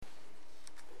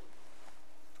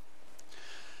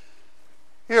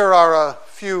Here are a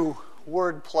few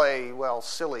wordplay,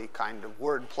 silly kind of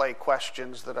wordplay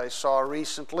questions that I saw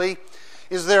recently.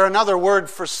 Is there another word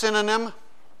for synonym?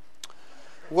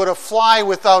 Would a fly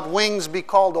without wings be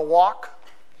called a walk?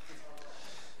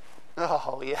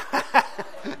 Oh, yeah.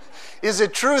 Is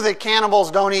it true that cannibals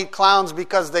don't eat clowns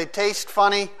because they taste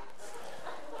funny?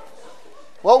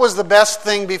 What was the best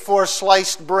thing before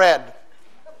sliced bread?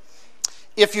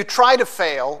 If you try to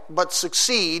fail but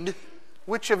succeed,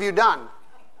 which have you done?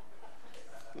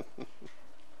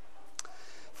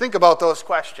 Think about those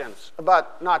questions,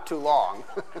 about not too long.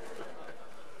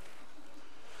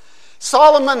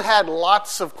 Solomon had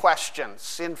lots of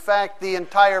questions. In fact, the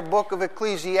entire book of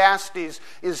Ecclesiastes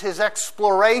is his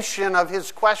exploration of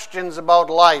his questions about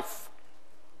life.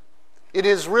 It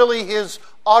is really his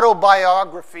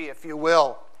autobiography, if you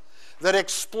will, that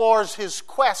explores his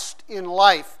quest in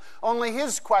life. Only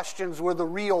his questions were the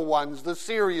real ones, the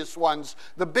serious ones,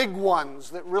 the big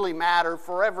ones that really matter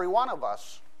for every one of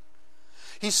us.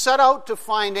 He set out to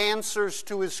find answers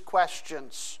to his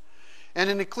questions. And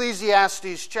in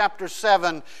Ecclesiastes chapter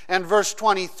 7 and verse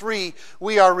 23,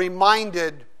 we are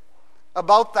reminded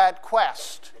about that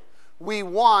quest. We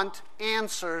want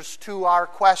answers to our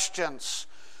questions.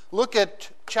 Look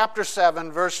at chapter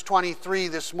 7, verse 23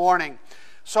 this morning.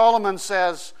 Solomon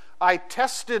says, I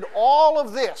tested all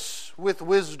of this with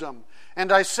wisdom,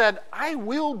 and I said, I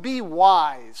will be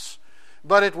wise,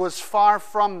 but it was far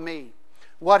from me.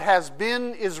 What has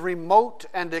been is remote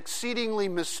and exceedingly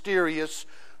mysterious.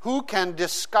 Who can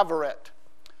discover it?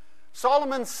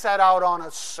 Solomon set out on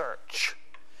a search.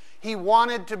 He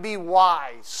wanted to be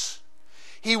wise.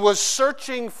 He was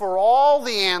searching for all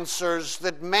the answers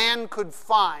that man could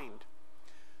find.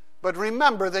 But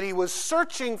remember that he was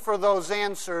searching for those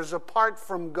answers apart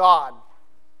from God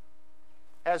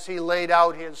as he laid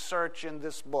out his search in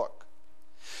this book.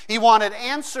 He wanted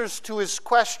answers to his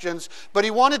questions, but he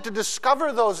wanted to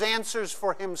discover those answers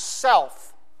for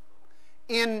himself,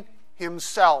 in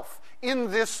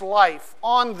this life,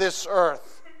 on this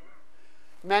earth.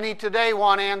 Many today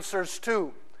want answers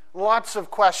too. Lots of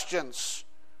questions.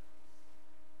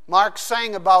 Mark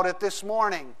sang about it this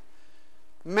morning.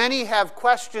 Many have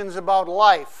questions about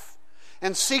life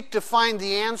and seek to find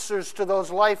the answers to those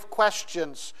life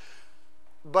questions,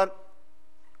 but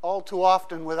all too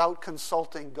often without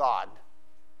consulting God.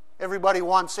 Everybody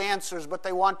wants answers, but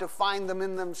they want to find them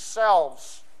in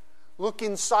themselves. Look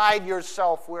inside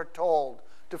yourself, we're told,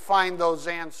 to find those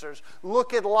answers.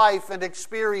 Look at life and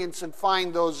experience and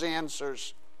find those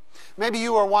answers. Maybe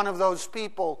you are one of those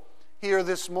people here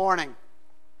this morning.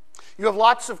 You have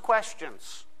lots of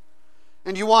questions,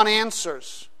 and you want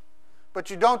answers, but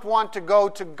you don't want to go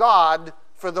to God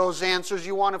for those answers.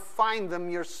 You want to find them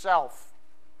yourself.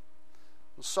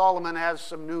 Well, Solomon has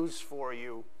some news for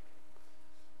you.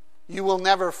 You will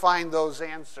never find those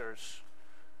answers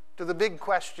to the big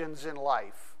questions in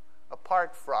life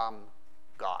apart from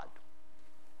God.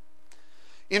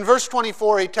 In verse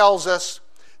 24, he tells us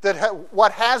that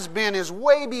what has been is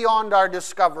way beyond our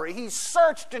discovery. He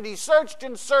searched and he searched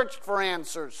and searched for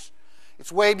answers.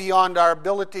 It's way beyond our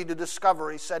ability to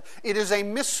discover. He said, it is a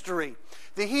mystery.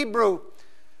 The Hebrew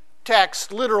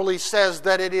text literally says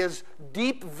that it is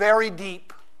deep, very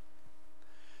deep.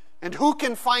 And who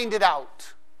can find it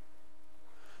out?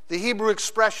 The Hebrew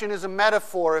expression is a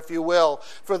metaphor, if you will,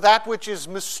 for that which is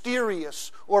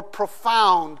mysterious or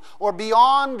profound or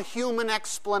beyond human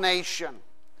explanation.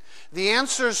 The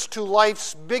answers to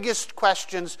life's biggest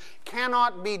questions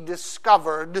cannot be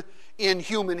discovered in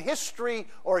human history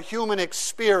or human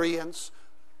experience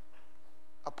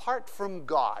apart from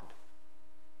God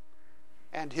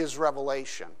and His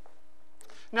revelation.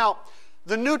 Now,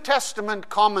 the New Testament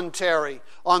commentary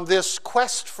on this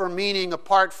quest for meaning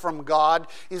apart from God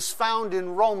is found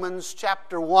in Romans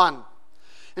chapter 1.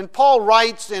 And Paul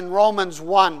writes in Romans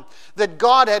 1 that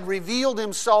God had revealed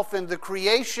Himself in the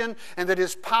creation and that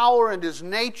His power and His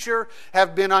nature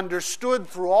have been understood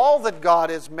through all that God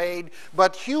has made,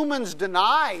 but humans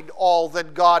denied all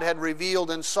that God had revealed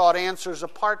and sought answers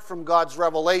apart from God's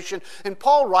revelation. And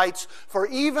Paul writes, for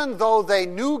even though they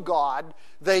knew God,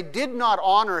 they did not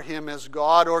honor Him as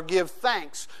God or give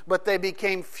thanks, but they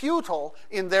became futile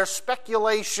in their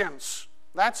speculations.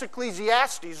 That's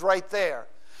Ecclesiastes right there.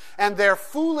 And their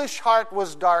foolish heart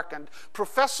was darkened.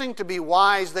 Professing to be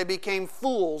wise, they became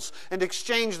fools and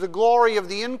exchanged the glory of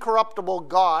the incorruptible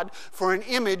God for an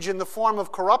image in the form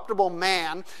of corruptible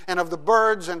man and of the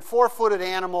birds and four-footed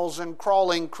animals and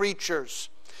crawling creatures.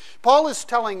 Paul is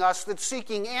telling us that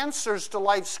seeking answers to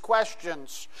life's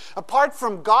questions, apart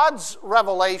from God's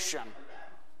revelation,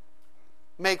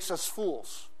 makes us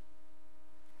fools.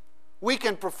 We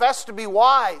can profess to be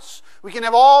wise. We can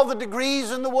have all the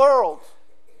degrees in the world.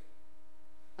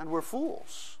 And we're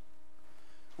fools.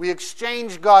 We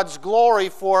exchange God's glory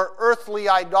for earthly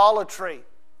idolatry.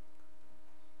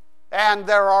 And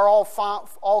there are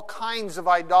all kinds of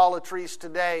idolatries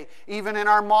today, even in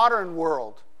our modern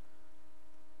world.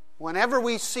 Whenever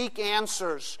we seek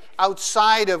answers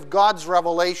outside of God's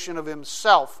revelation of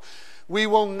Himself, we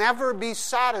will never be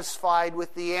satisfied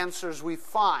with the answers we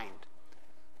find.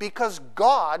 Because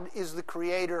God is the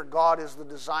creator, God is the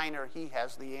designer, He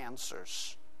has the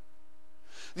answers.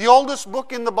 The oldest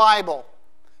book in the Bible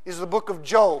is the book of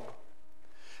Job.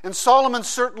 And Solomon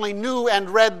certainly knew and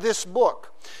read this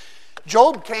book.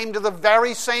 Job came to the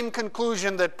very same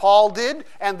conclusion that Paul did,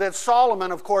 and that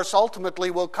Solomon, of course, ultimately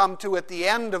will come to at the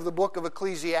end of the book of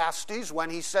Ecclesiastes,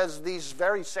 when he says these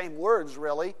very same words,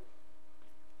 really.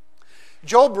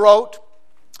 Job wrote,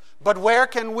 "But where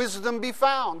can wisdom be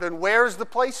found? And where is the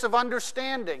place of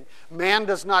understanding? Man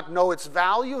does not know its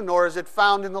value, nor is it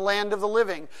found in the land of the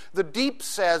living. The deep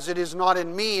says, it is not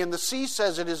in me, and the sea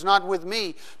says, it is not with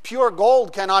me. Pure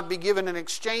gold cannot be given in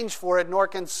exchange for it, nor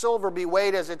can silver be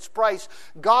weighed as its price.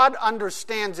 God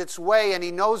understands its way, and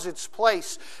He knows its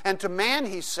place. And to man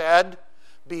He said,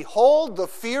 Behold, the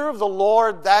fear of the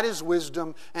Lord, that is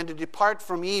wisdom, and to depart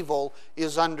from evil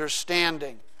is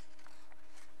understanding."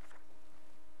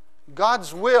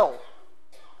 God's will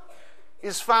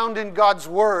is found in God's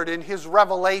Word, in His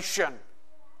revelation.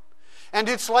 And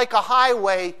it's like a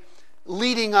highway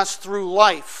leading us through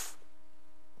life.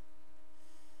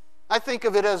 I think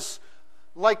of it as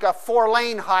like a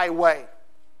 4-lane highway.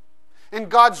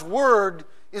 And God's Word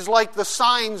is like the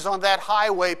signs on that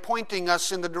highway pointing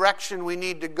us in the direction we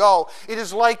need to go. It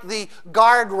is like the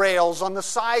guardrails on the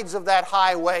sides of that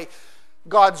highway.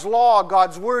 God's law,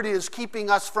 God's Word is keeping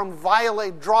us from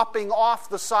dropping off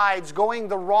the sides, going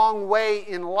the wrong way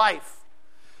in life.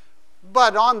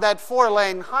 But on that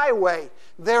 4-lane highway,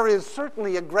 there is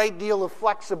certainly a great deal of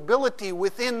flexibility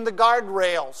within the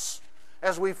guardrails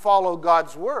as we follow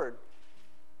God's Word.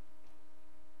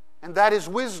 And that is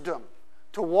wisdom,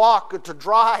 to walk or to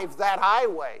drive that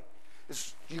highway.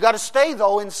 You got to stay,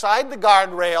 though, inside the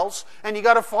guardrails, and you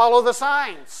got to follow the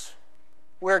signs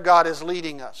where God is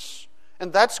leading us.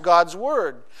 And that's God's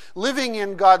Word. Living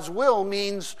in God's will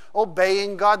means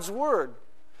obeying God's Word.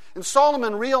 And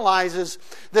Solomon realizes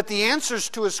that the answers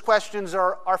to his questions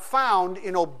are found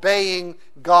in obeying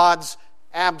God's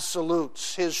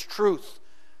absolutes, His truth.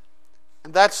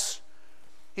 And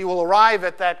he will arrive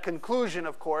at that conclusion,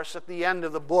 of course, at the end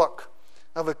of the book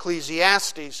of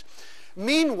Ecclesiastes.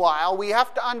 Meanwhile, we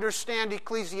have to understand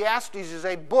Ecclesiastes is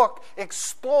a book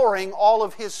exploring all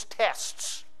of his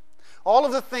tests. All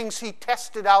of the things he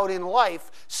tested out in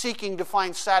life, seeking to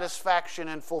find satisfaction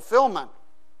and fulfillment.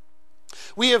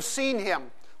 We have seen him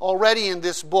already in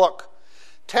this book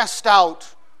test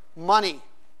out money,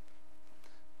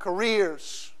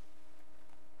 careers,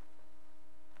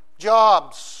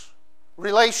 jobs,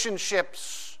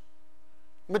 relationships,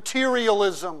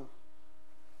 materialism,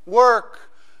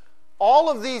 work. All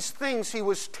of these things he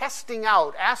was testing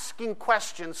out, asking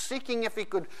questions, seeking if he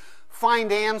could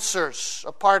find answers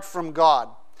apart from God.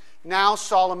 Now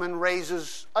Solomon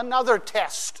raises another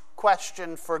test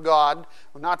question for God,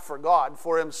 well, not for God,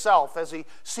 for himself, as he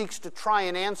seeks to try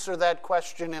and answer that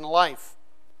question in life.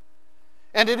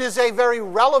 And it is a very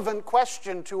relevant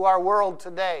question to our world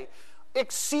today,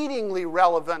 exceedingly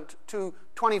relevant to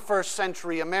 21st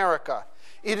century America.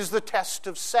 It is the test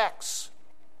of sex.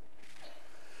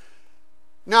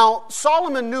 Now,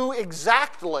 Solomon knew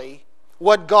exactly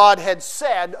what God had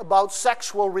said about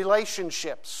sexual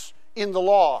relationships in the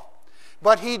law.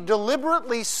 But he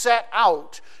deliberately set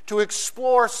out to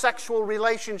explore sexual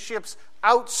relationships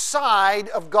outside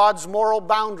of God's moral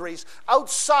boundaries,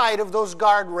 outside of those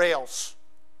guardrails.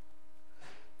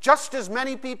 Just as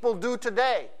many people do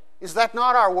today. Is that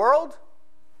not our world?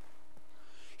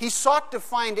 He sought to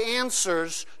find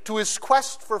answers to his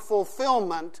quest for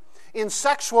fulfillment in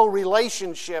sexual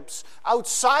relationships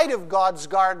outside of God's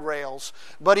guardrails,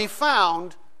 but he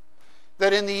found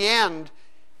that in the end,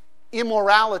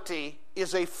 immorality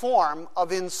is a form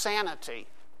of insanity.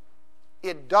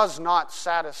 It does not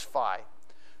satisfy.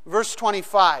 Verse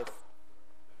 25,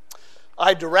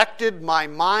 I directed my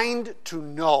mind to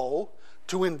know,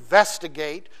 to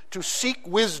investigate, to seek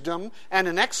wisdom and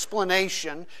an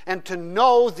explanation, and to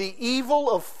know the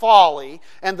evil of folly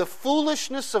and the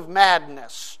foolishness of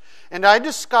madness. And I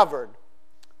discovered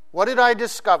What did I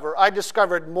discover? I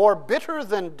discovered more bitter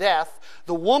than death,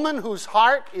 the woman whose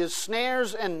heart is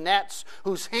snares and nets,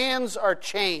 whose hands are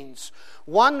chains.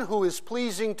 One who is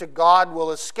pleasing to God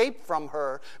will escape from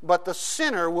her, but the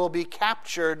sinner will be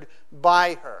captured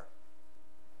by her.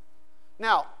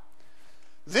 Now,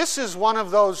 this is one of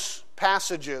those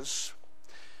passages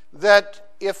that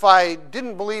if I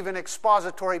didn't believe in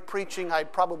expository preaching,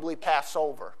 I'd probably pass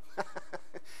over.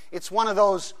 It's one of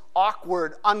those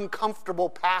awkward, uncomfortable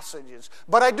passages.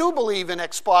 But I do believe in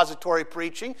expository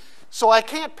preaching, so I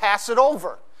can't pass it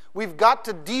over. We've got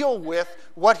to deal with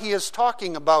what he is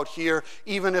talking about here,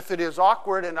 even if it is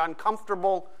awkward and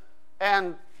uncomfortable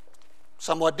and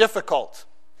somewhat difficult.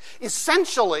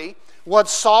 Essentially, what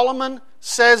Solomon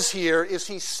says here is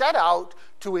he set out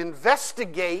to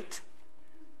investigate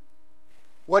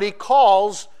what he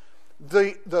calls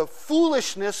the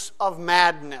foolishness of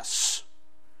madness.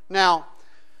 Now,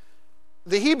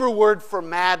 the Hebrew word for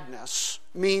madness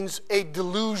means a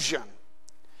delusion.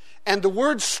 And the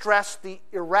words stress the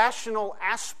irrational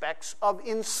aspects of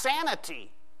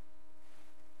insanity.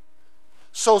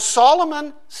 So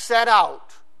Solomon set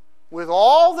out with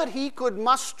all that he could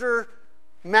muster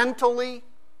mentally,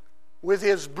 with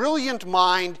his brilliant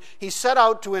mind, he set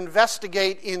out to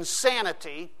investigate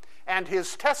insanity, and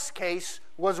his test case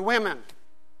was women.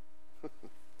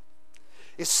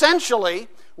 Essentially,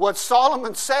 what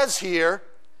Solomon says here,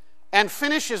 and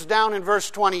finishes down in verse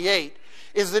 28,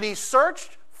 is that he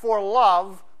searched for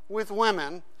love with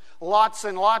women, lots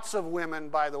and lots of women,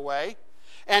 by the way,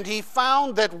 and he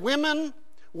found that women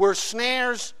were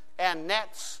snares and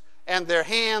nets, and their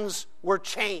hands were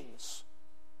chains.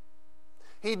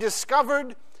 He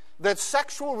discovered that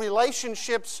sexual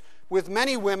relationships with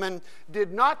many women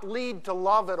did not lead to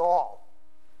love at all,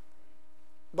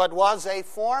 but was a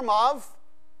form of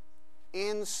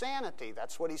insanity.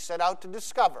 That's what he set out to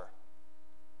discover.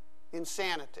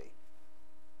 Insanity.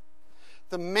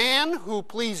 The man who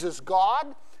pleases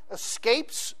God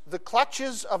escapes the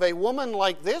clutches of a woman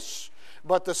like this,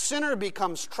 but the sinner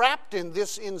becomes trapped in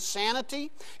this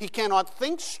insanity. He cannot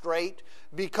think straight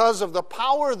because of the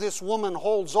power this woman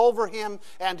holds over him,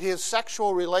 and his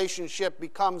sexual relationship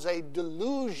becomes a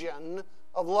delusion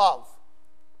of love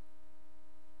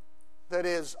that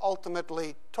is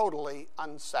ultimately totally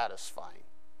unsatisfying.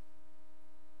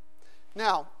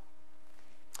 Now,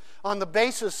 on the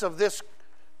basis of this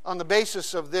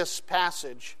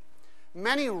passage,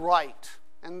 many write,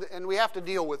 and we have to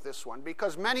deal with this one,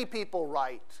 because many people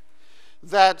write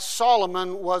that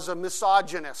Solomon was a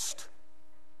misogynist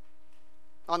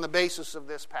on the basis of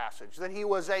this passage, that he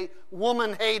was a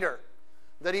woman hater,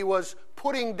 that he was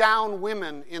putting down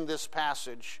women in this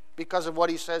passage because of what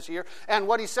he says here. And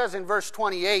what he says in verse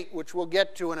 28, which we'll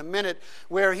get to in a minute,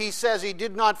 where he says he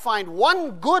did not find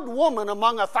one good woman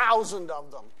among 1,000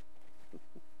 of them.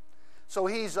 So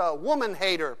he's a woman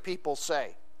hater, people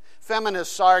say.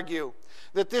 Feminists argue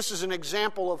that this is an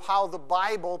example of how the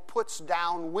Bible puts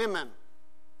down women.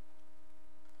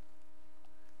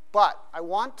 But I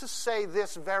want to say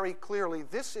this very clearly.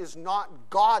 This is not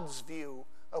God's view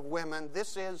of women.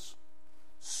 This is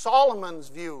Solomon's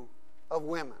view of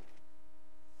women,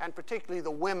 and particularly the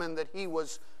women that he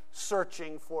was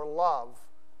searching for love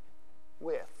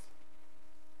with.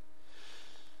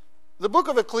 The book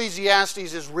of Ecclesiastes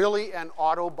is really an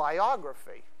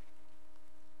autobiography.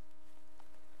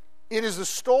 It is the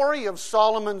story of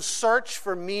Solomon's search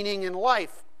for meaning in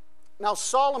life. Now,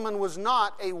 Solomon was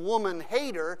not a woman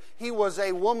hater, he was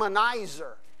a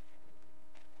womanizer.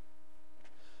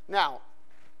 Now,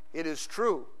 it is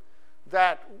true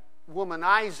that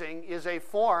womanizing is a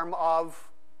form of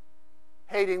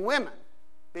hating women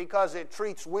because it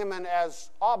treats women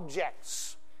as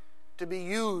objects to be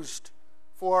used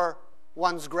for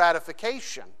one's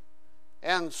gratification.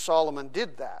 And Solomon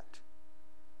did that.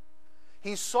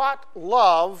 He sought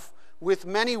love with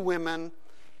many women,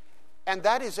 and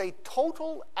that is a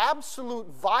total, absolute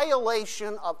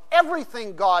violation of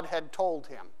everything God had told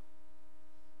him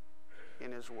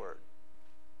in his word.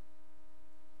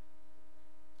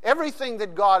 Everything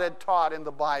that God had taught in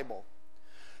the Bible.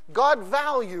 God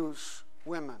values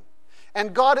women,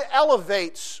 and God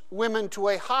elevates women to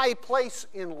a high place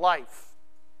in life.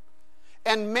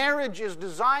 And marriage is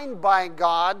designed by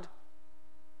God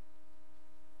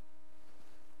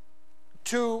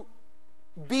to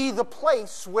be the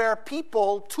place where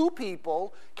two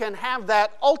people can have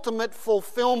that ultimate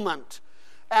fulfillment,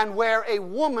 and where a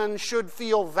woman should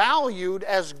feel valued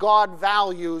as God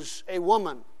values a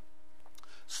woman.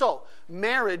 So,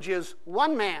 marriage is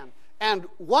one man and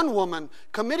one woman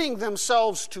committing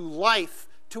themselves to life,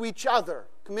 to each other,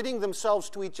 committing themselves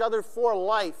to each other for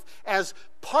life as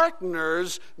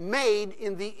partners made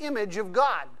in the image of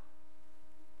God.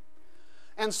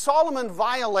 And Solomon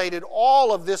violated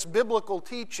all of this biblical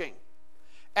teaching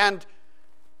and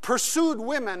pursued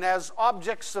women as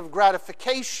objects of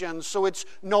gratification, so it's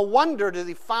no wonder that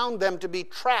he found them to be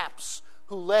traps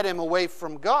who led him away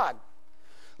from God.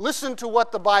 Listen to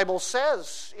what the Bible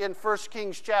says in 1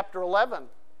 Kings chapter 11.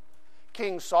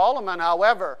 King Solomon,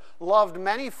 however, loved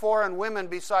many foreign women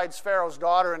besides Pharaoh's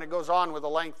daughter, and it goes on with a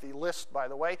lengthy list, by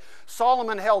the way.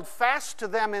 Solomon held fast to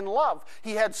them in love.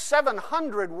 He had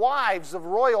 700 wives of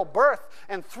royal birth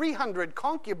and 300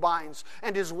 concubines,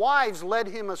 and his wives led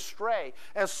him astray.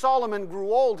 As Solomon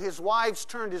grew old, his wives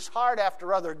turned his heart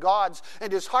after other gods,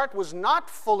 and his heart was not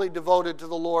fully devoted to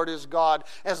the Lord his God,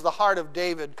 as the heart of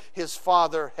David his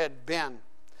father had been.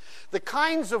 The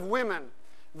kinds of women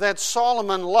that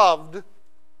Solomon loved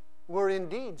were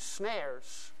indeed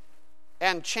snares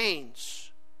and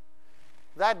chains.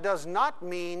 That does not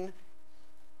mean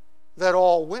that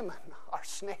all women are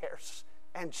snares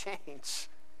and chains.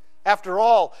 After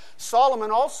all,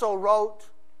 Solomon also wrote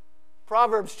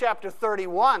Proverbs chapter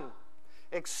 31,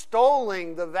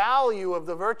 extolling the value of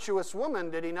the virtuous woman,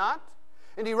 did he not?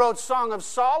 And he wrote Song of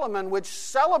Solomon, which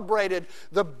celebrated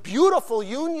the beautiful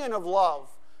union of love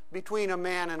between a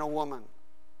man and a woman.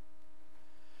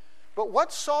 But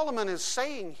what Solomon is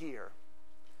saying here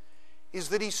is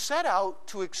that he set out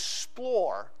to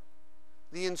explore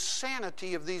the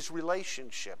insanity of these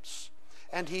relationships.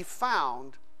 And he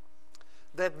found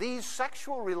that these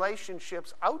sexual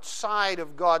relationships outside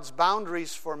of God's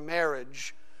boundaries for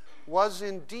marriage was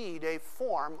indeed a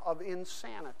form of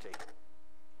insanity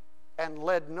and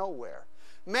led nowhere.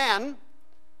 Men,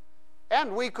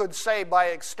 and we could say by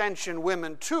extension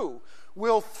women too,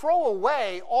 will throw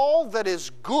away all that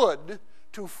is good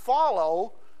to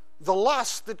follow the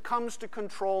lust that comes to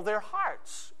control their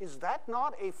hearts. Is that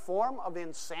not a form of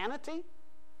insanity?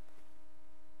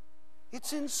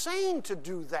 It's insane to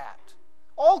do that.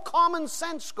 All common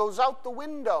sense goes out the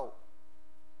window.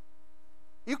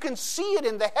 You can see it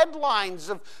in the headlines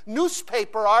of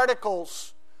newspaper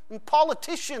articles and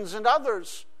politicians and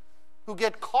others who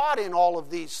get caught in all of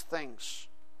these things.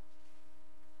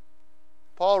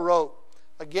 Paul wrote,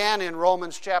 again in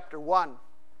Romans chapter 1,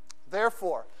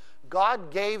 "Therefore,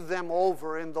 God gave them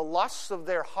over in the lusts of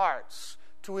their hearts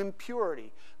to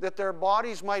impurity, that their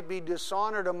bodies might be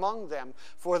dishonored among them.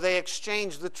 For they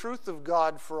exchanged the truth of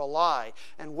God for a lie,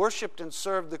 and worshipped and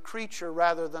served the creature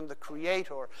rather than the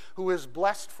Creator, who is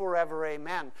blessed forever.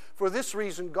 Amen. For this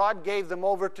reason God gave them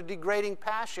over to degrading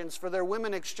passions, for their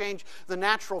women exchanged the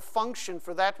natural function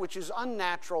for that which is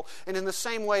unnatural. And in the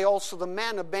same way also the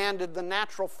men abandoned the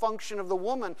natural function of the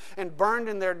woman, and burned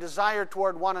in their desire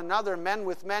toward one another, men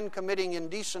with men committing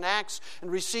indecent acts,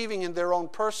 and receiving in their own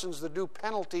persons the due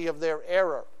penalty of their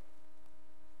error."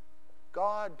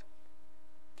 God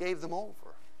gave them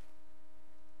over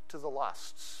to the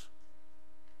lusts.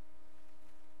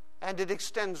 And it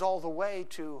extends all the way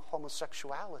to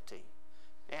homosexuality.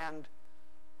 And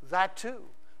that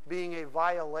too being a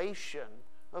violation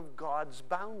of God's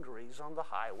boundaries on the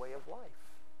highway of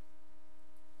life.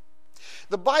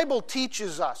 The Bible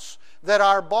teaches us that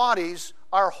our bodies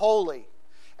are holy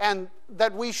and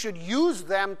that we should use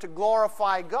them to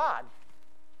glorify God.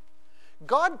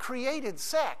 God created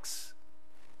sex.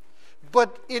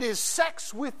 But it is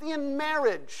sex within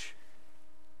marriage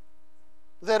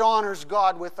that honors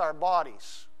God with our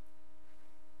bodies.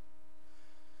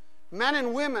 Men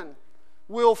and women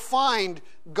will find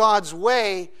God's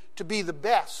way to be the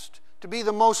best, to be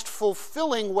the most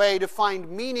fulfilling way to find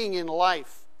meaning in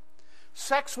life.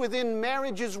 Sex within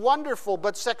marriage is wonderful,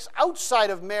 but sex outside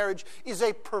of marriage is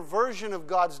a perversion of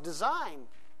God's design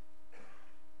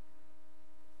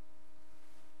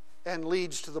and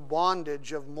leads to the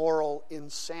bondage of moral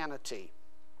insanity.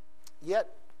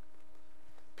 Yet,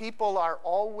 people are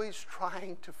always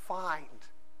trying to find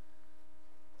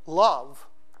love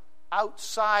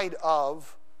outside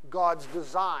of God's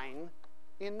design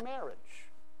in marriage.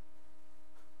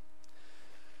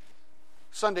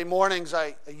 Sunday mornings,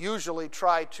 I usually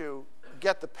try to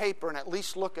get the paper and at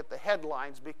least look at the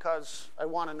headlines, because I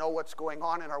want to know what's going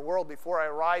on in our world before I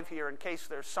arrive here, in case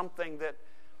there's something that,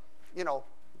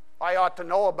 I ought to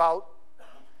know about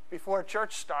before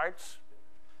church starts.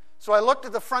 So I looked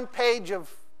at the front page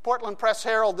of Portland Press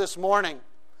Herald this morning,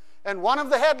 and one of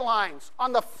the headlines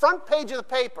on the front page of the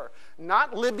paper,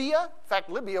 not Libya. In fact,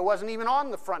 Libya wasn't even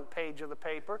on the front page of the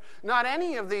paper. Not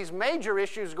any of these major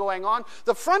issues going on.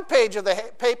 The front page of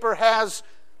the paper has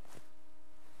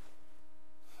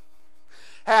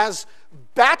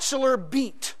Bachelor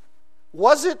Beat.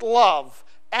 Was it love?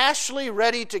 Ashley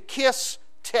ready to kiss,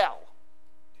 tell.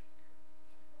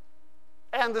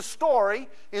 And the story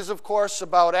is, of course,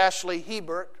 about Ashley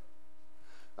Hebert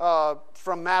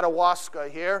from Madawaska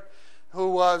here,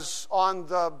 who was on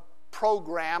the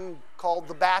program called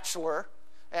The Bachelor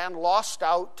and lost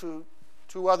out to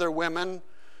two other women.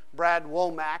 Brad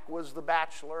Womack was the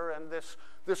bachelor, and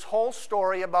this whole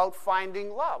story about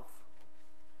finding love.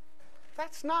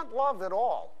 That's not love at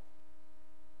all.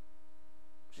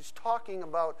 She's talking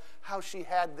about how she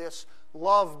had this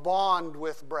love bond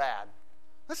with Brad.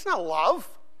 That's not love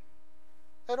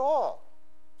at all.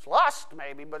 It's lust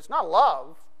maybe, but it's not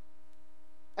love.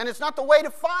 And it's not the way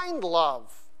to find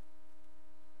love.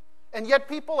 And yet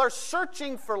people are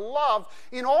searching for love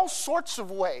in all sorts of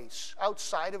ways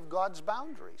outside of God's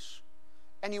boundaries.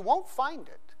 And you won't find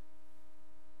it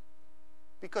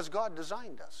because God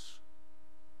designed us.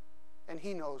 And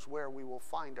He knows where we will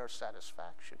find our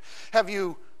satisfaction. Have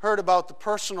you heard about the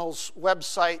Personal's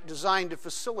website designed to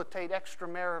facilitate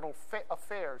extramarital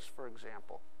affairs, for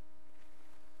example?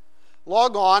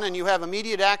 Log on and you have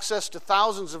immediate access to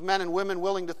thousands of men and women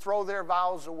willing to throw their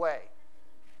vows away.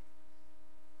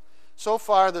 So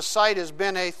far, the site has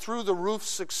been a through-the-roof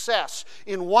success.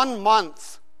 In 1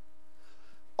 month,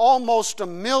 almost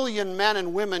 1 million men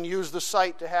and women use the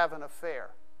site to have an affair.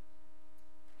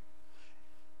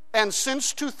 And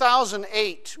since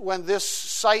 2008, when this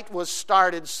site was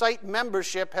started, site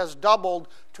membership has doubled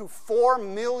to 4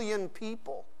 million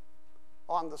people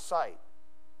on the site.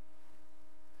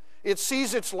 It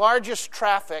sees its largest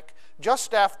traffic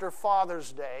just after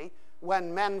Father's Day,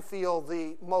 when men feel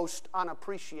the most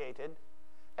unappreciated,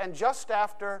 and just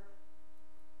after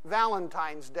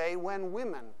Valentine's Day, when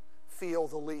women feel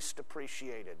the least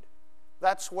appreciated.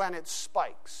 That's when it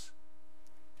spikes.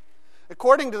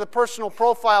 According to the personal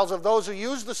profiles of those who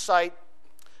use the site,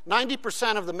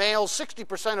 90% of the males,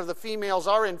 60% of the females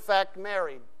are in fact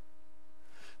married.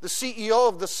 The CEO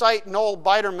of the site, Noel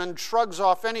Biderman, shrugs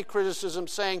off any criticism,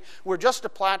 saying, "We're just a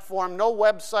platform. No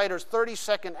website or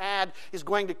 30-second ad is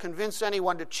going to convince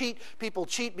anyone to cheat. People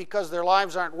cheat because their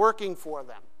lives aren't working for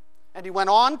them." And he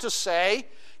went on to say,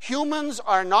 "Humans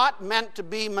are not meant to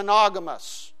be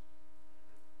monogamous.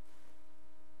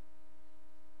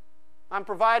 I'm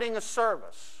providing a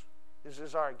service," is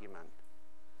his argument.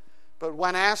 But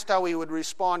when asked how he would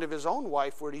respond if his own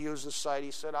wife were to use the site, he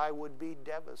said, "I would be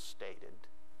devastated."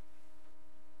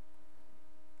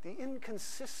 The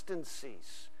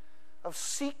inconsistencies of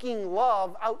seeking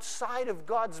love outside of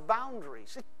God's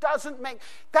boundaries. It doesn't make...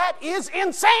 That is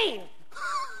insane!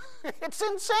 It's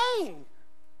insane!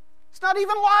 It's not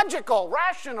even logical,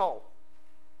 rational.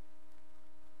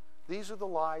 These are the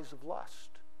lies of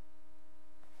lust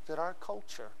that our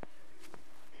culture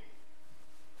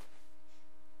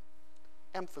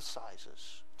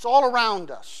emphasizes. It's all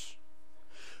around us.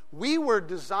 We were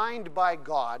designed by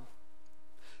God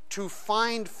to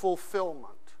find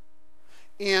fulfillment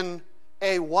in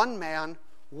a one-man,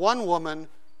 one-woman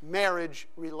marriage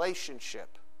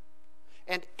relationship.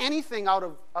 And anything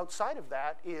outside of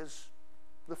that is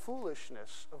the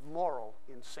foolishness of moral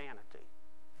insanity.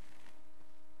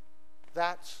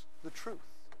 That's the truth.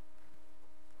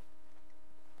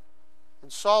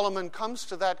 And Solomon comes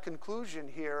to that conclusion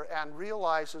here and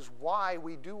realizes why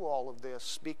we do all of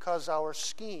this, because our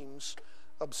schemes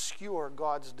obscure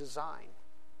God's design.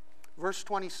 Verse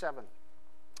 27.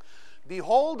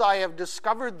 "Behold, I have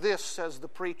discovered this," says the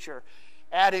preacher,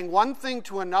 adding one thing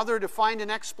to another to find an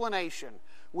explanation,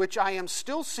 "which I am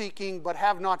still seeking but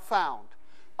have not found.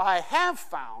 I have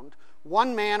found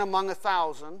one man among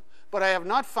 1,000, but I have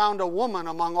not found a woman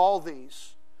among all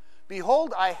these.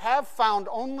 Behold, I have found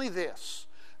only this,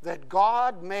 that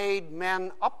God made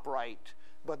men upright,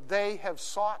 but they have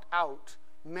sought out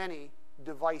many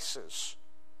devices."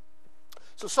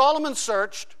 So Solomon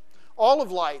searched all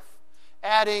of life,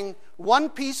 adding one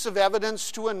piece of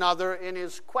evidence to another in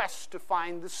his quest to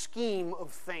find the scheme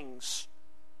of things.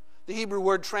 The Hebrew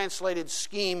word translated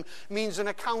scheme means an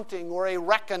accounting or a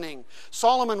reckoning.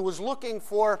 Solomon was looking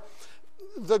for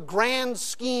the grand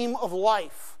scheme of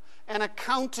life, an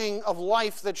accounting of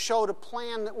life that showed a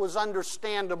plan that was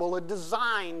understandable, a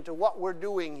design to what we're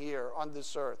doing here on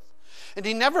this earth. And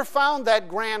he never found that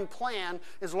grand plan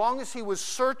as long as he was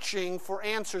searching for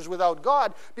answers without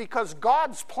God, because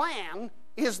God's plan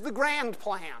is the grand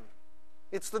plan.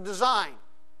 It's the design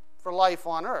for life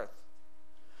on earth.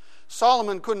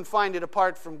 Solomon couldn't find it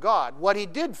apart from God. What he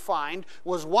did find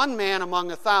was one man among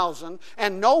 1,000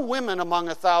 and no women among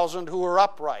 1,000 who were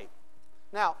upright.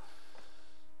 Now,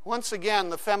 once again,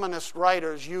 the feminist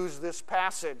writers use this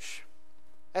passage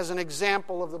as an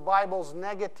example of the Bible's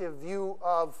negative view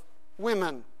of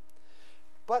women.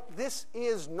 But this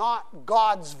is not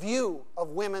God's view of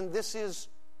women. This is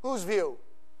whose view?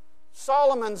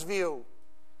 Solomon's view.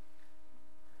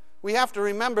 We have to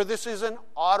remember this is an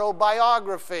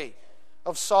autobiography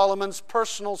of Solomon's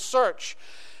personal search.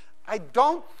 I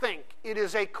don't think it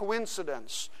is a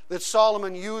coincidence that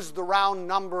Solomon used the round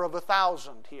number of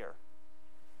 1,000 here.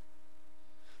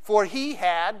 For he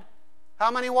had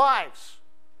how many wives?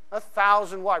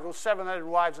 1,000 wives. Well, 700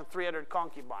 wives and 300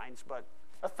 concubines, but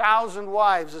 1,000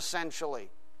 wives essentially.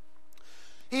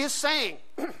 He is saying,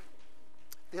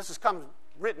 this has come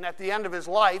written at the end of his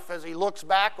life as he looks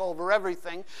back over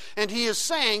everything, and he is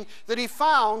saying that he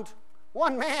found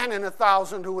one man in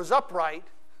 1,000 who was upright.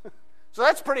 So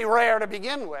that's pretty rare to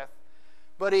begin with.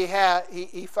 But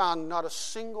he found not a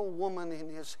single woman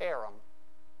in his harem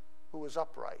who was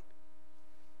upright.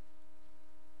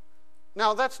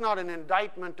 Now, that's not an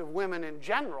indictment of women in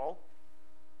general.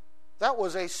 That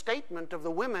was a statement of the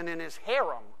women in his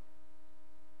harem.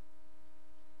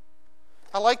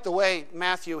 I like the way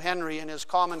Matthew Henry in his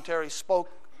commentary spoke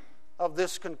of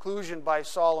this conclusion by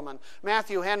Solomon.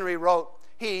 Matthew Henry wrote,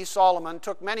 he, Solomon,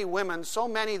 took many women, so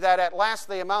many that at last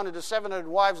they amounted to 700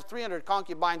 wives, 300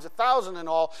 concubines, 1,000 in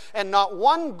all, and not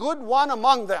one good one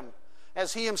among them,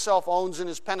 as he himself owns in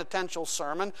his penitential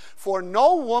sermon, for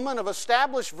no woman of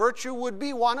established virtue would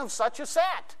be one of such a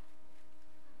set.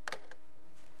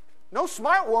 No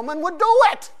smart woman would do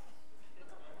it.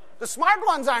 The smart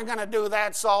ones aren't going to do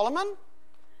that, Solomon.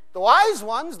 The wise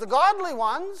ones, the godly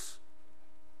ones.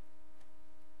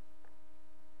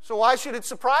 So why should it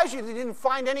surprise you that you didn't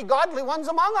find any godly ones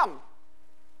among them?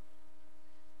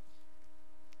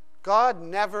 God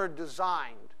never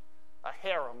designed a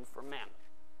harem for men.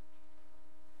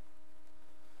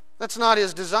 That's not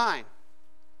his design.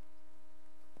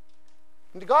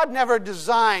 And God never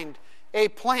designed a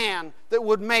plan that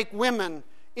would make women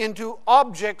into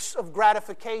objects of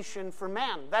gratification for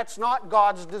men. That's not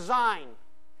God's design.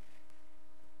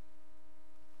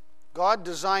 God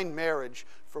designed marriage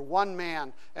for one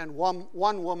man and one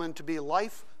woman to be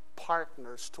life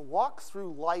partners, to walk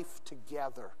through life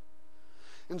together.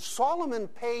 And Solomon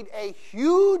paid a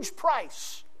huge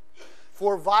price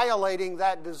for violating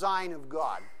that design of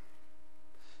God.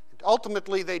 And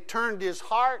ultimately, they turned his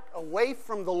heart away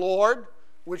from the Lord,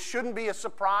 which shouldn't be a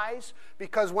surprise,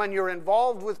 because when you're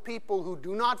involved with people who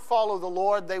do not follow the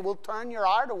Lord, they will turn your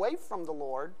heart away from the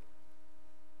Lord.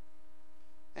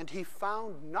 And he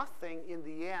found nothing in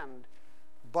the end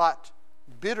but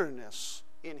bitterness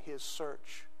in his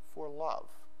search for love.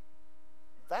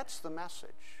 That's the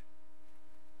message.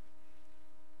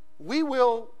 We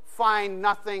will find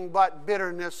nothing but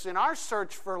bitterness in our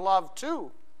search for love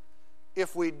too,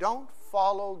 if we don't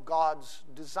follow God's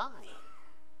design.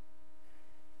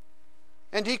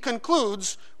 And he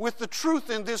concludes with the truth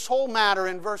in this whole matter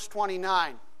in verse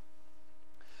 29.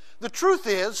 The truth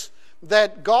is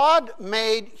that God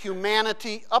made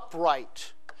humanity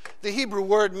upright. The Hebrew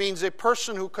word means a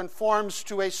person who conforms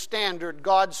to a standard,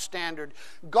 God's standard.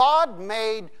 God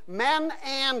made men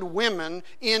and women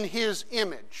in his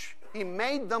image. He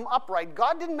made them upright.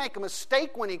 God didn't make a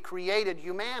mistake when he created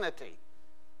humanity,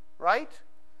 right?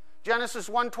 Genesis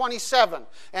 1:27,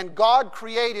 and God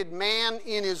created man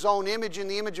in his own image, in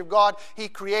the image of God. He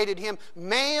created him.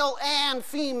 Male and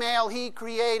female, he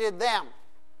created them.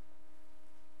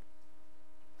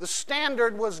 The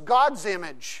standard was God's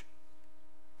image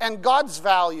and God's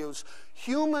values.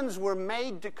 Humans were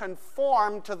made to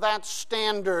conform to that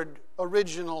standard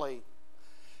originally.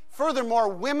 Furthermore,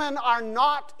 women are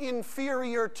not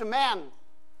inferior to men.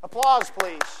 Applause,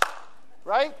 please.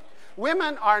 Right?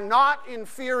 Women are not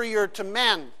inferior to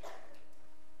men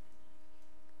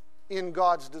in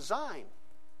God's design.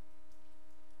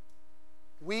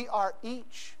 We are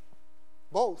each,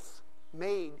 both,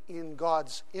 made in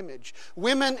God's image.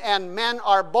 Women and men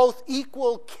are both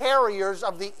equal carriers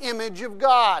of the image of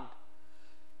God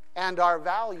and are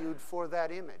valued for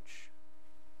that image.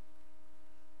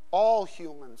 All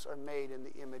humans are made in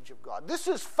the image of God. This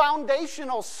is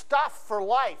foundational stuff for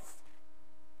life.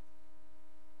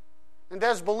 And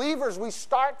as believers, we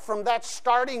start from that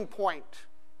starting point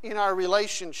in our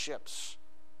relationships.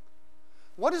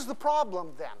 What is the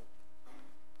problem then?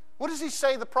 What does he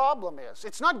say the problem is?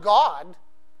 It's not God.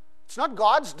 It's not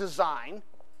God's design.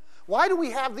 Why do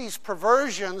we have these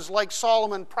perversions like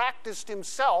Solomon practiced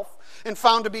himself and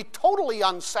found to be totally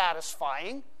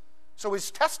unsatisfying? So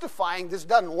he's testifying this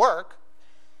doesn't work.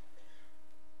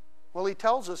 Well, he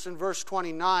tells us in verse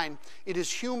 29, it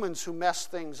is humans who mess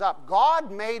things up.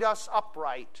 God made us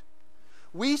upright.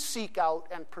 We seek out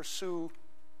and pursue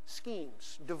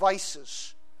schemes,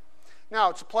 devices. Now,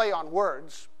 it's a play on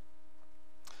words.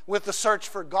 with the search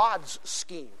for God's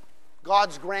scheme,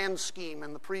 God's grand scheme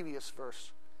in the previous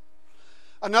verse.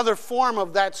 Another form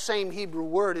of that same Hebrew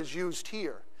word is used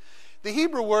here. The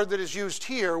Hebrew word that is used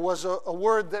here was a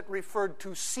word that referred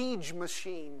to siege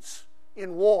machines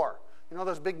in war. You know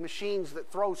those big machines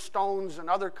that throw stones and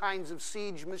other kinds of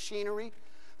siege machinery?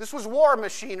 This was war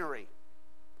machinery.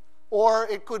 Or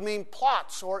it could mean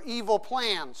plots or evil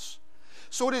plans.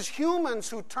 So it is humans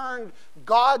who turned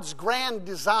God's grand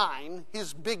design,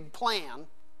 his big plan,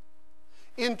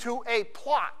 into a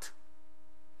plot,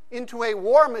 into a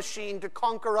war machine to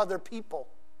conquer other people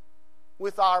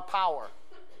with our power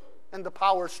and the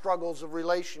power struggles of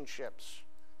relationships.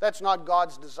 That's not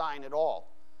God's design at all.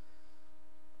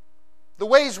 The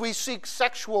ways we seek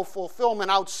sexual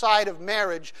fulfillment outside of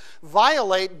marriage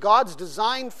violate God's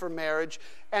design for marriage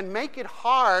and make it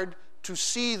hard to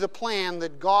see the plan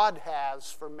that God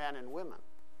has for men and women.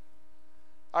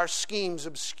 Our schemes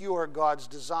obscure God's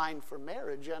design for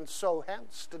marriage, and so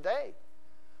hence today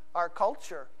our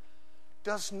culture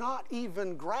does not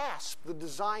even grasp the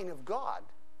design of God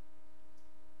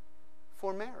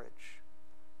for marriage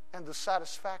and the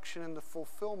satisfaction and the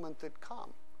fulfillment that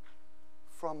come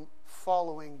from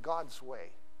following God's way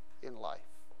in life.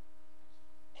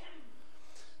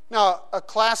 Now, a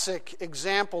classic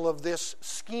example of this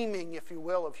scheming, if you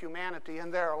will, of humanity,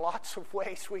 and there are lots of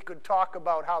ways we could talk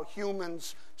about how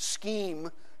humans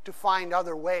scheme to find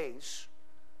other ways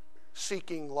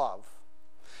seeking love.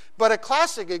 But a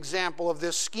classic example of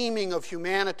this scheming of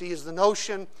humanity is the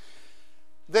notion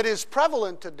that is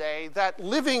prevalent today that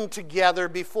living together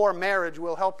before marriage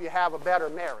will help you have a better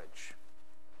marriage.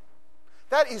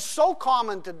 That is so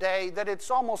common today that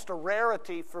it's almost a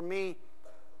rarity for me.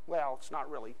 Well, it's not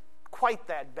really quite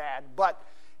that bad, but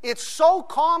it's so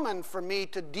common for me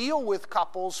to deal with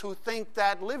couples who think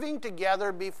that living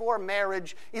together before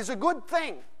marriage is a good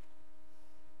thing.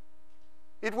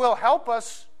 It will help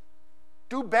us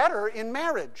do better in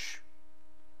marriage.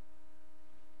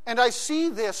 And I see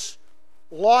this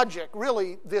logic,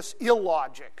 really this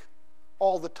illogic,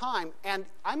 all the time. And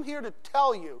I'm here to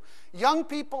tell you, young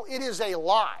people, it is a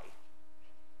lie.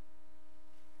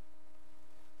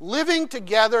 Living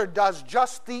together does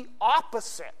just the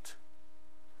opposite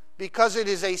because it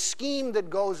is a scheme that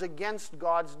goes against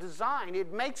God's design.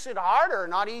 It makes it harder,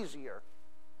 not easier.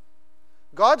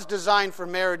 God's design for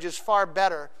marriage is far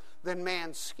better than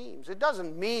man's schemes. It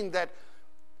doesn't mean that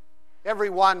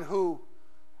everyone who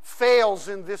fails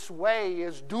in this way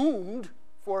is doomed,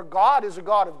 for God is a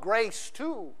God of grace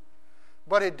too.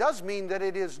 But it does mean that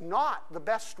it is not the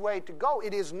best way to go.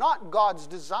 It is not God's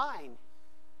design.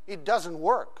 It doesn't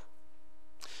work.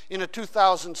 In a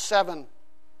 2007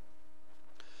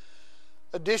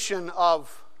 edition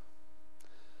of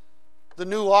the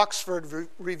New Oxford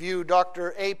Review,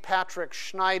 Dr. A. Patrick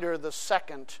Schneider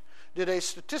II did a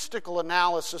statistical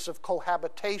analysis of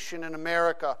cohabitation in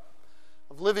America,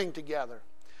 of living together,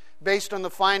 based on the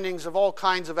findings of all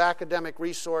kinds of academic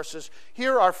resources.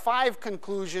 Here are 5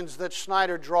 conclusions that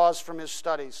Schneider draws from his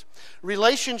studies.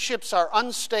 Relationships are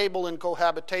unstable in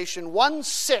cohabitation.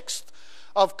 1/6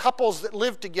 of couples that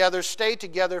live together stay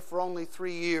together for only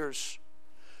 3 years.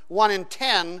 1 in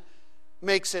 10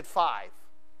 makes it 5.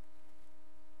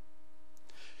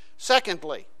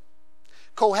 Secondly,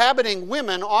 cohabiting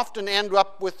women often end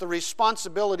up with the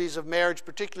responsibilities of marriage,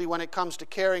 particularly when it comes to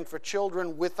caring for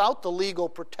children, without the legal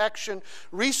protection.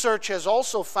 Research has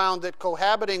also found that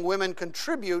cohabiting women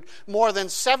contribute more than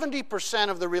 70%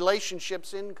 of the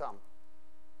relationship's income.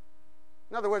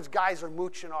 In other words, guys are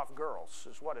mooching off girls,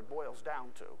 is what it boils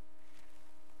down to.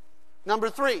 Number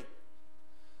 3,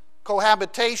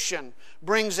 cohabitation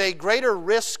brings a greater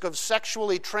risk of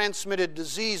sexually transmitted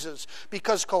diseases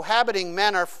because cohabiting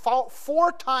men are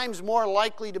 4 times more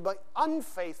likely to be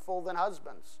unfaithful than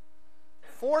husbands.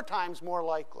 4 times more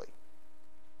likely.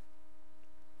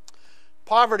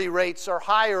 Poverty rates are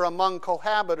higher among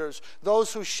cohabitors.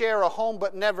 Those who share a home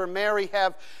but never marry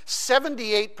have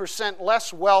 78%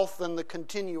 less wealth than the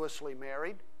continuously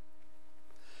married.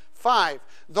 5,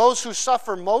 those who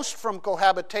suffer most from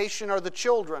cohabitation are the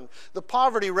children. The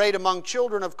poverty rate among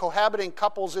children of cohabiting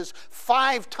couples is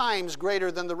 5 times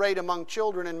greater than the rate among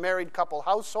children in married couple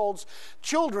households.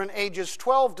 Children ages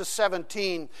 12 to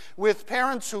 17 with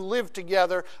parents who live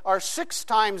together are 6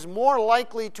 times more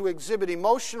likely to exhibit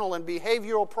emotional and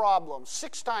behavioral problems,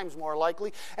 6 times more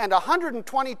likely, and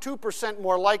 122%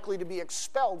 more likely to be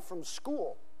expelled from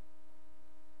school.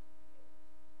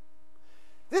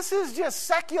 This is just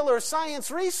secular science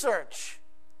research.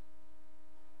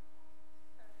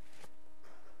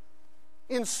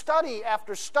 In study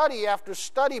after study after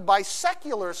study by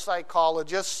secular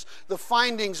psychologists, the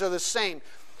findings are the same.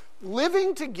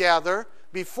 living together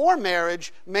before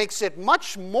marriage makes it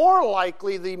much more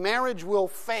likely the marriage will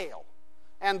fail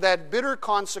and that bitter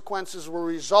consequences will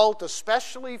result,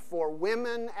 especially for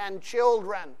women and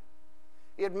children.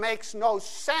 It makes no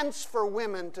sense for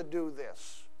women to do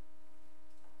this,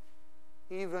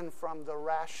 even from the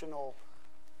rational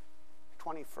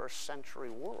 21st century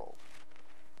world.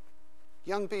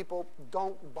 Young people,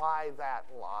 don't buy that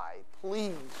lie.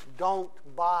 Please don't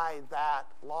buy that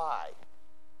lie.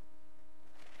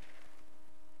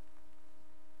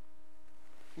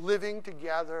 Living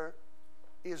together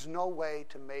is no way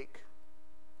to make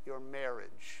your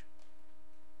marriage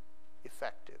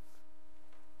effective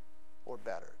or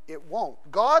better. It won't.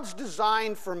 God's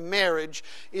design for marriage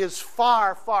is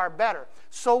far, far better.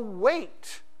 So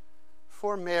wait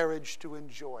for marriage to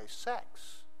enjoy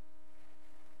sex.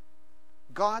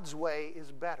 God's way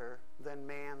is better than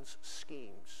man's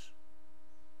schemes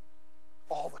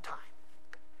all the time.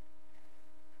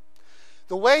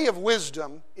 The way of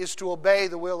wisdom is to obey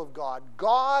the will of God.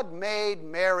 God made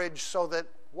marriage so that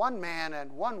one man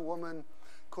and one woman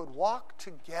could walk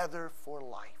together for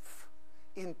life,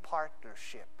 in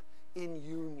partnership, in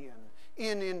union,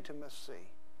 in intimacy.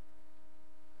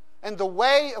 And the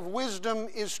way of wisdom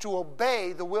is to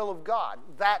obey the will of God.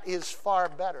 That is far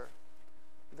better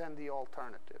than the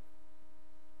alternative.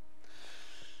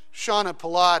 Shauna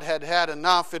Pallad had had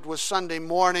enough. It was Sunday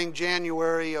morning,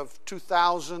 January of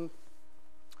 2000.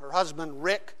 Her husband,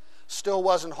 Rick, still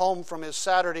wasn't home from his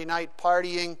Saturday night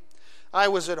partying. I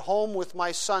was at home with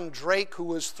my son, Drake, who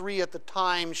was 3 at the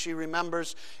time, she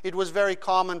remembers. It was very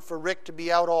common for Rick to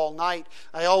be out all night.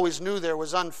 I always knew there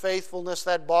was unfaithfulness.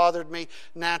 That bothered me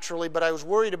naturally, but I was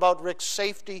worried about Rick's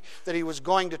safety, that he was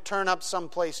going to turn up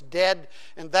someplace dead,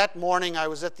 and that morning I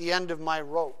was at the end of my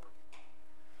rope.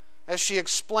 As she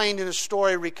explained in a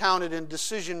story recounted in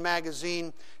Decision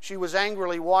magazine, she was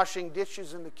angrily washing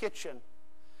dishes in the kitchen.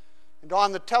 And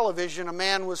on the television, a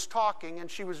man was talking,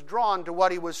 and she was drawn to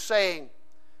what he was saying.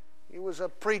 He was a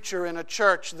preacher in a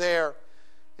church there,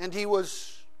 and he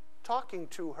was talking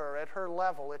to her at her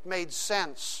level. It made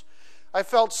sense. I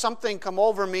felt something come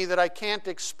over me that I can't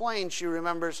explain, she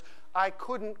remembers. I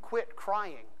couldn't quit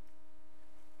crying.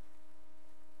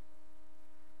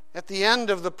 At the end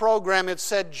of the program, it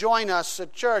said, "Join us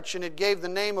at church," and it gave the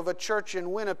name of a church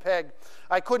in Winnipeg.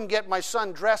 I couldn't get my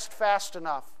son dressed fast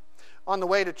enough. On the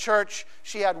way to church,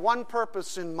 she had one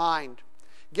purpose in mind: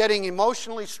 getting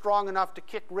emotionally strong enough to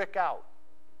kick Rick out.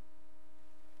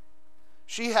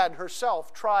 She had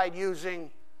herself tried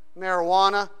using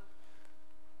marijuana,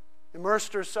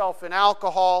 immersed herself in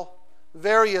alcohol,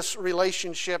 various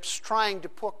relationships, trying to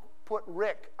put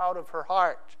Rick out of her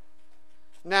heart.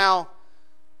 Now,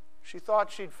 she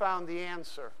thought she'd found the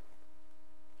answer.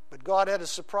 But God had a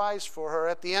surprise for her.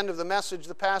 At the end of the message,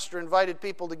 the pastor invited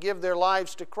people to give their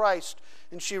lives to Christ,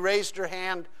 and she raised her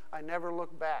hand. "I never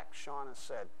looked back," Shauna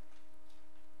said.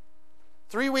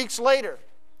 3 weeks later,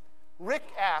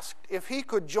 Rick asked if he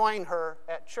could join her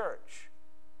at church.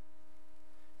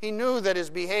 He knew that his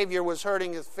behavior was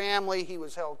hurting his family. He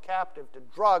was held captive to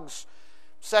drugs,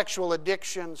 sexual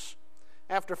addictions.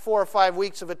 After 4 or 5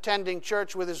 weeks of attending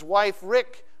church with his wife,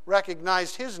 Rick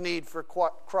recognized his need for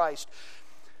Christ.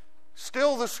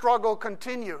 Still, the struggle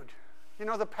continued. You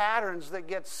know, the patterns that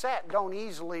get set don't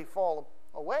easily fall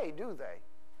away, do they?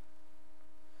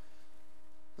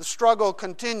 The struggle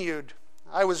continued.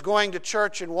 I was going to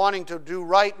church and wanting to do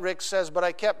right, Rick says, but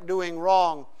I kept doing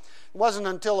wrong. It wasn't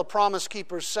until a Promise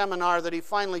Keepers seminar that he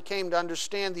finally came to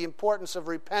understand the importance of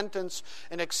repentance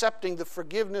and accepting the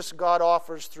forgiveness God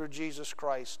offers through Jesus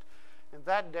Christ. And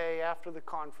that day after the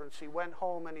conference, he went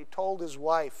home and he told his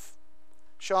wife,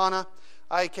 "Shauna,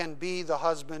 I can be the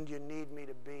husband you need me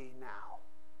to be now."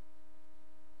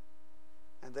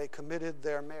 And they committed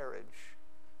their marriage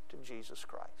to Jesus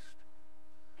Christ.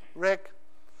 Rick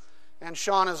and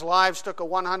Shauna's lives took a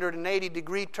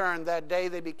 180-degree turn that day.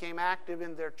 They became active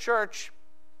in their church.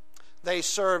 They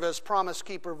serve as Promise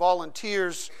Keeper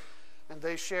volunteers, and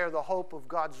they share the hope of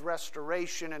God's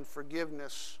restoration and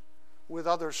forgiveness with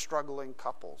other struggling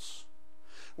couples.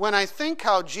 When I think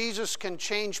how Jesus can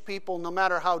change people no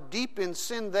matter how deep in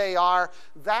sin they are,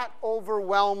 that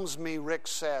overwhelms me, Rick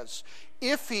says.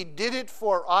 If he did it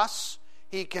for us,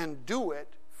 he can do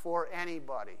it for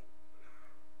anybody.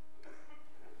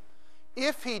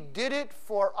 If he did it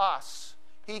for us,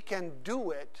 he can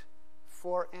do it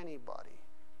for anybody.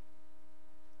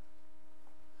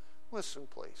 Listen,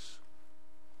 please.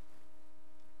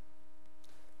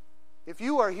 If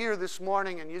you are here this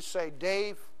morning and you say,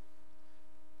 "Dave,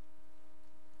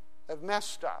 I've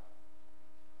messed up.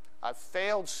 I've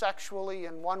failed sexually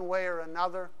in one way or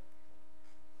another.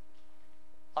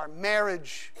 Our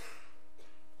marriage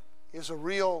is a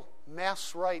real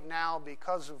mess right now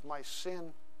because of my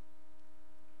sin.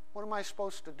 What am I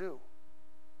supposed to do?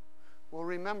 Well,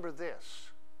 remember this.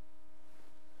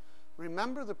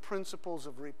 Remember the principles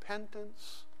of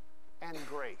repentance and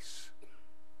grace.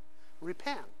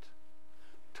 Repent.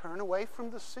 Turn away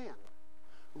from the sin.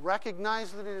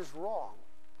 Recognize that it is wrong.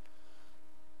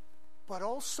 But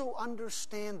also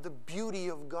understand the beauty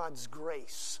of God's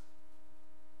grace.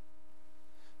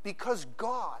 Because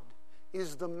God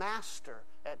is the master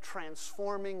at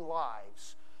transforming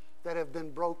lives that have been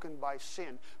broken by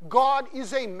sin. God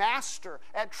is a master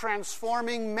at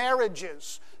transforming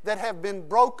marriages that have been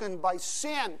broken by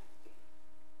sin.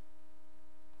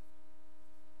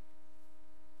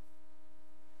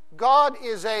 God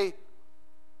is a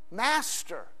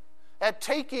master at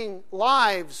taking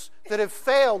lives that have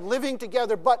failed, living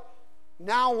together, but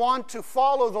now want to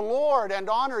follow the Lord and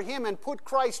honor Him and put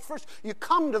Christ first. You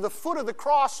come to the foot of the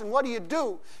cross, and what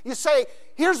do? You say,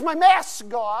 here's my mess,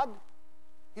 God.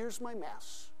 Here's my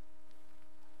mess.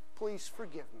 Please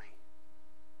forgive me.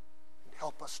 And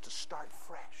help us to start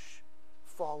fresh,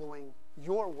 following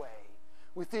your way,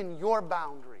 within your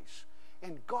boundaries.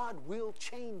 And God will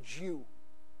change you.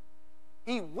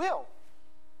 He will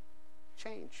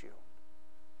change you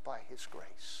by His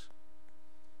grace.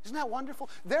 Isn't that wonderful?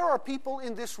 There are people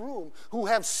in this room who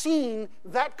have seen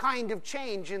that kind of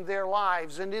change in their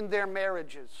lives and in their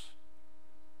marriages.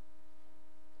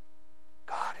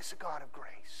 God is a God of grace.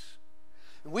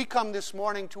 And we come this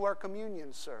morning to our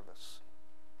communion service,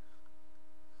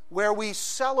 where we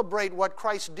celebrate what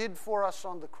Christ did for us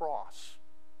on the cross.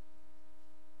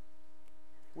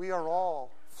 We are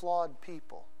all flawed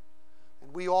people,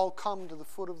 and we all come to the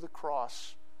foot of the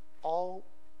cross, all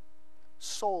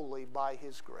solely by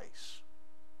His grace.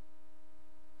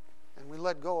 And we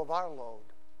let go of our load,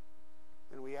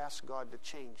 and we ask God to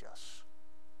change us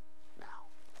now.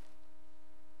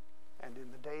 And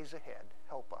in the days ahead,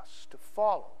 help us to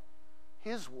follow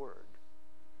His word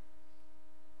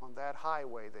on that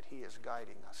highway that He is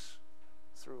guiding us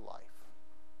through life.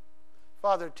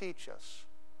 Father, teach us,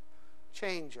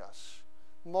 change us,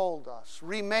 mold us,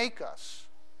 remake us.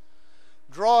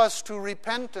 Draw us to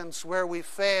repentance where we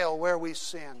fail, where we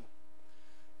sin.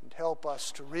 And help us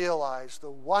to realize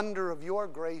the wonder of your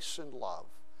grace and love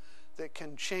that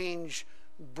can change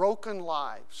broken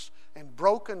lives and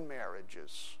broken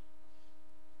marriages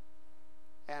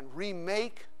and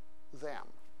remake them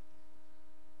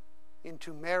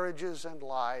into marriages and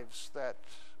lives that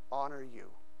honor you.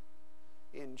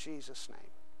 In Jesus'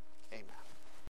 name, amen.